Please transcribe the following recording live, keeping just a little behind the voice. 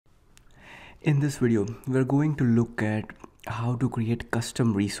In this video, we're going to look at how to create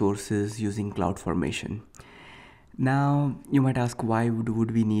custom resources using CloudFormation. Now, you might ask why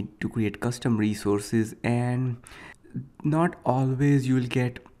would we need to create custom resources, and not always you'll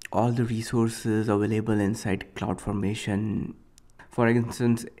get all the resources available inside CloudFormation. For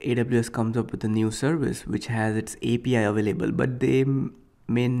instance, AWS comes up with a new service which has its API available, but they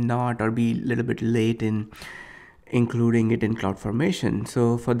may not or be a little bit late in including it in CloudFormation.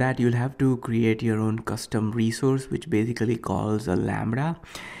 So for that, you'll have to create your own custom resource, which basically calls a Lambda.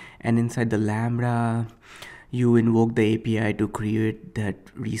 And inside the Lambda, you invoke the API to create that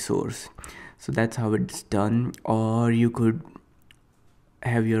resource. So that's how it's done. Or you could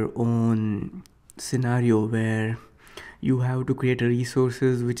have your own scenario where you have to create a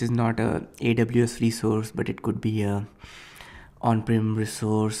resources which is not a AWS resource, but it could be a on-prem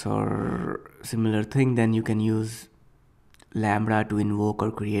resource or similar thing. Then you can use Lambda to invoke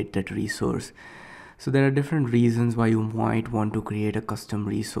or create that resource. So there are different reasons why you might want to create a custom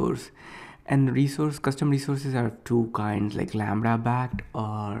resource. And custom resources are of two kinds, like Lambda backed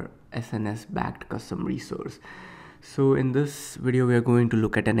or SNS backed custom resource. So in this video, we are going to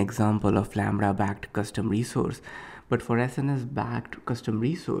look at an example of Lambda backed custom resource. But for SNS backed custom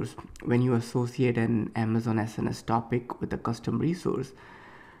resource, when you associate an Amazon SNS topic with a custom resource,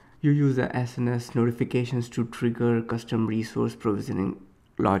 you use the SNS notifications to trigger custom resource provisioning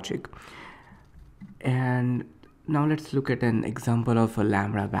logic. And now let's look at an example of a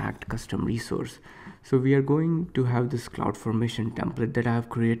Lambda backed custom resource. So we are going to have this CloudFormation template that I have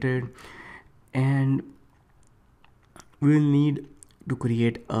created, and we'll need to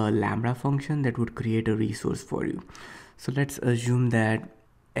create a Lambda function that would create a resource for you. So let's assume that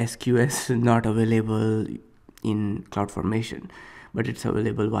SQS is not available in CloudFormation, but it's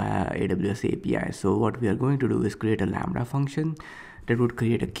available via AWS API. So what we are going to do is create a Lambda function that would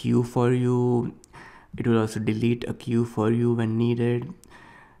create a queue for you. It will also delete a queue for you when needed.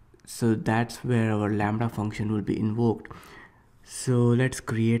 So that's where our Lambda function will be invoked. So let's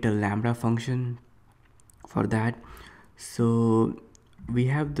create a Lambda function for that. So we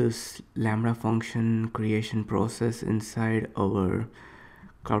have this Lambda function creation process inside our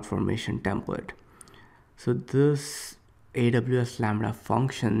CloudFormation template. So this AWS Lambda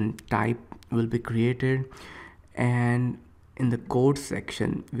function type will be created, and in the code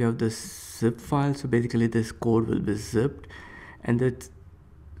section we have this zip file. So basically this code will be zipped, and that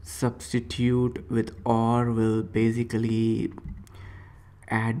substitute with or will basically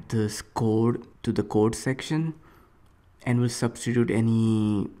add this code to the code section, and will substitute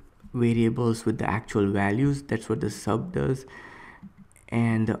any variables with the actual values. That's what the sub does.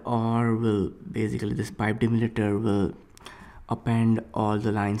 And the or will basically, this pipe delimiter will append all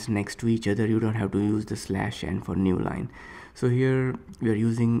the lines next to each other. You don't have to use the /n for new line. So here we are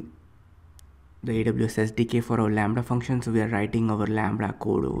using the AWS SDK for our Lambda function. So we are writing our Lambda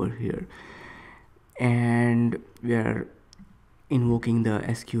code over here, and we are invoking the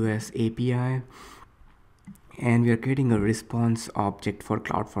SQS API, and we are creating a response object for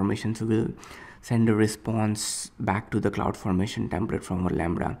CloudFormation. So we'll send a response back to the CloudFormation template from our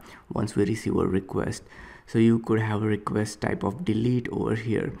Lambda once we receive a request. So you could have a request type of delete over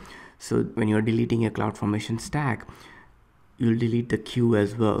here. So when you're deleting a CloudFormation stack, you'll delete the queue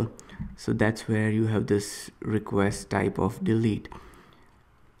as well. So that's where you have this request type of delete.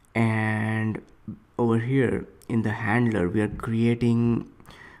 And over here in the handler, we are creating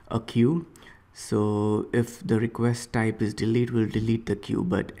a queue. So if the request type is delete, we'll delete the queue,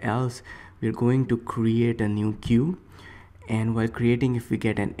 but else we're going to create a new queue. And while creating, if we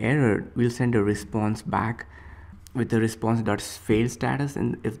get an error, we'll send a response back with the response.fail status.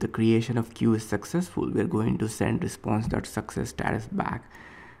 And if the creation of queue is successful, we're going to send response.success status back.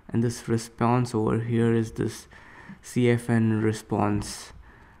 And this response over here is this CFN response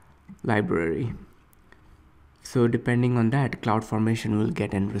library. So depending on that, CloudFormation will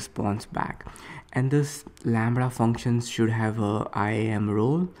get a response back. And this Lambda functions should have a IAM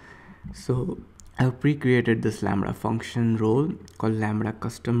role. So I've pre-created this Lambda function role called Lambda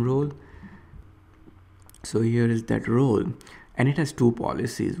custom role. So here is that role, and it has two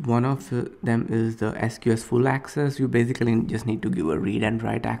policies. One of them is the SQS full access. You basically just need to give a read and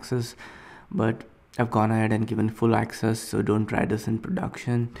write access, but I've gone ahead and given full access, so don't try this in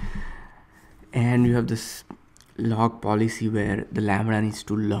production. And you have this log policy where the Lambda needs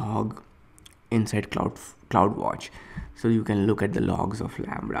to log inside CloudWatch, so you can look at the logs of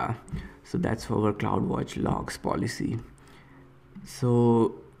Lambda. So that's our CloudWatch logs policy.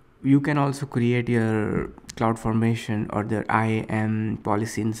 So you can also create your CloudFormation or the IAM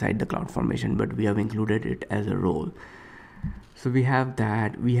policy inside the CloudFormation, but we have included it as a role. So we have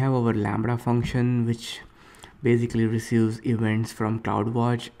our Lambda function, which basically receives events from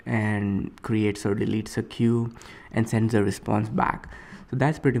CloudWatch and creates or deletes a queue and sends a response back. So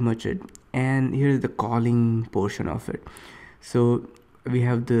that's pretty much it. And here's the calling portion of it. So we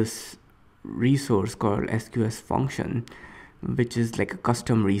have this resource called SQS function, which is like a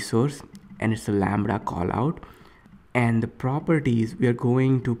custom resource, and it's a Lambda callout. And the properties, we are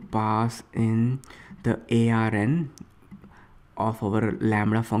going to pass in the ARN of our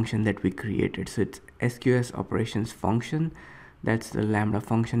Lambda function that we created. So it's SQS operations function. That's the Lambda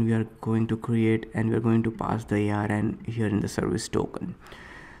function we are going to create, and we are going to pass the ARN here in the service token.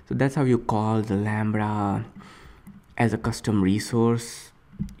 So that's how you call the Lambda as a custom resource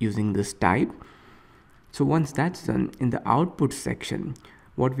using this type. So once that's done, in the output section,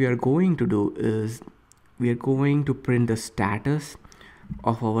 what we are going to do is we are going to print the status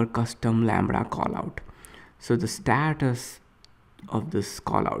of our custom Lambda callout. So the status of this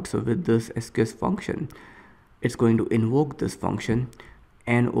callout, so with this SQS function, it's going to invoke this function,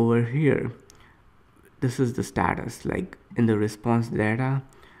 and over here this is the status. Like in the response data,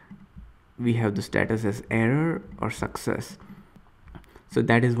 we have the status as error or success. So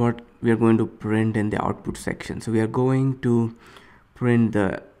that is what we are going to print in the output section. So we are going to print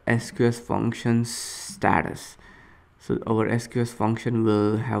the SQS function status. So our SQS function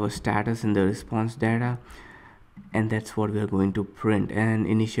will have a status in the response data, and that's what we are going to print. And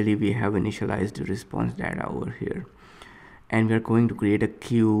initially we have initialized the response data over here, and we are going to create a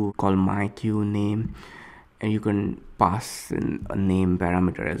queue called myQName, and you can pass in a name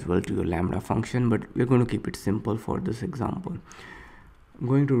parameter as well to your Lambda function, but we're going to keep it simple for this example. I'm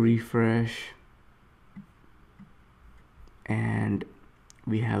going to refresh, and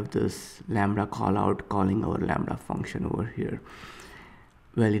we have this Lambda callout calling our Lambda function over here.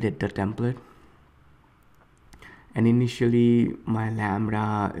 Validate the template, and initially my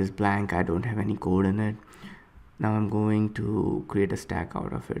Lambda is blank, I don't have any code in it. Now I'm going to create a stack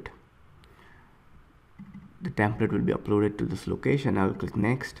out of it. The template will be uploaded to this location. I'll click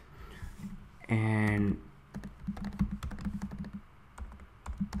next, and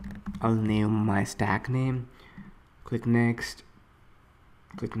I'll name my stack name. Click next,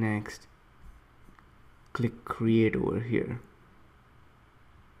 click next, click create over here,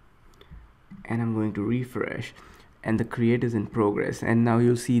 and I'm going to refresh, and the create is in progress. And now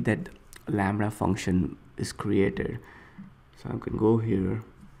you'll see that Lambda function is created. So I can go here,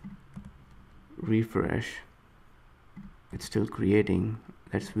 refresh, it's still creating.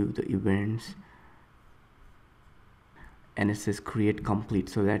 Let's view the events, and it says create complete.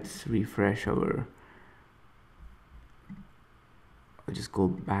 So let's refresh our, I'll just go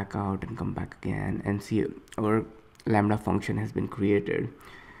back out and come back again and see our Lambda function has been created,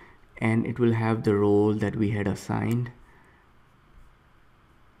 and it will have the role that we had assigned,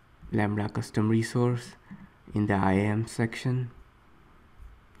 Lambda custom resource, in the IAM section,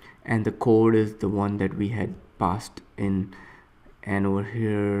 and the code is the one that we had passed in. And over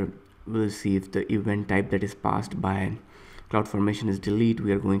here we'll see if the event type that is passed by CloudFormation is delete.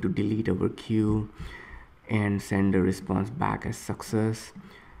 We are going to delete our queue and send a response back as success.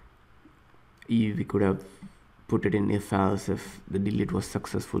 We could have put it in if else, if the delete was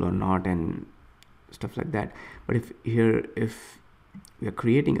successful or not, and stuff like that. But if we are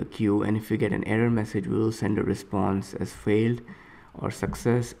creating a queue, and if we get an error message, we will send a response as failed or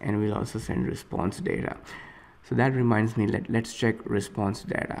success, and we'll also send response data. So that reminds me, let's check response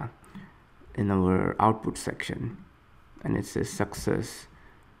data in our output section, and it says success,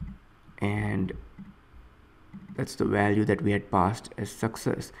 and that's the value that we had passed as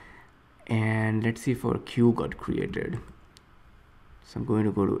success. And let's see if our queue got created. So I'm going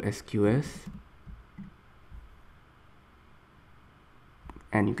to go to SQS,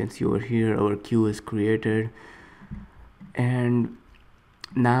 and you can see over here our queue is created. And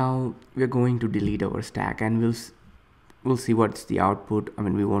now we're going to delete our stack, and we'll see what's the output. I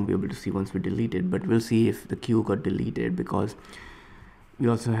mean, we won't be able to see once we delete it, but we'll see if the queue got deleted, because we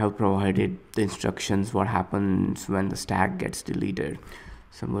also have provided the instructions what happens when the stack gets deleted.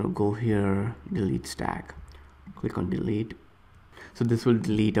 So I'm going to go here, delete stack, click on delete. So this will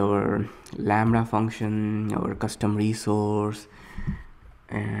delete our Lambda function, our custom resource,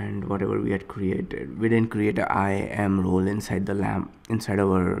 and whatever we had created. We didn't create an IAM role inside our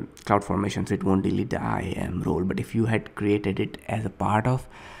CloudFormation, so it won't delete the IAM role. But if you had created it as a part of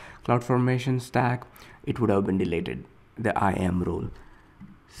CloudFormation stack, it would have been deleted, the IAM role.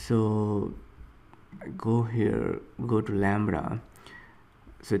 So go here, go to Lambda,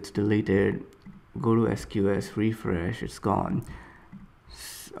 so it's deleted. Go to SQS, refresh, it's gone.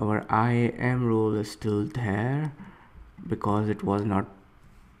 Our IAM role is still there, because it was not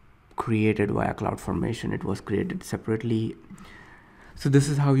created via CloudFormation, it was created separately. So this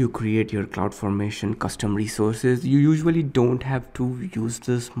is how you create your CloudFormation custom resources. You usually don't have to use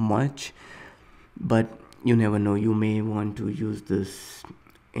this much, but you never know, you may want to use this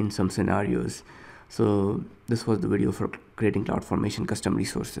in some scenarios. So this was the video for creating CloudFormation custom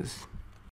resources.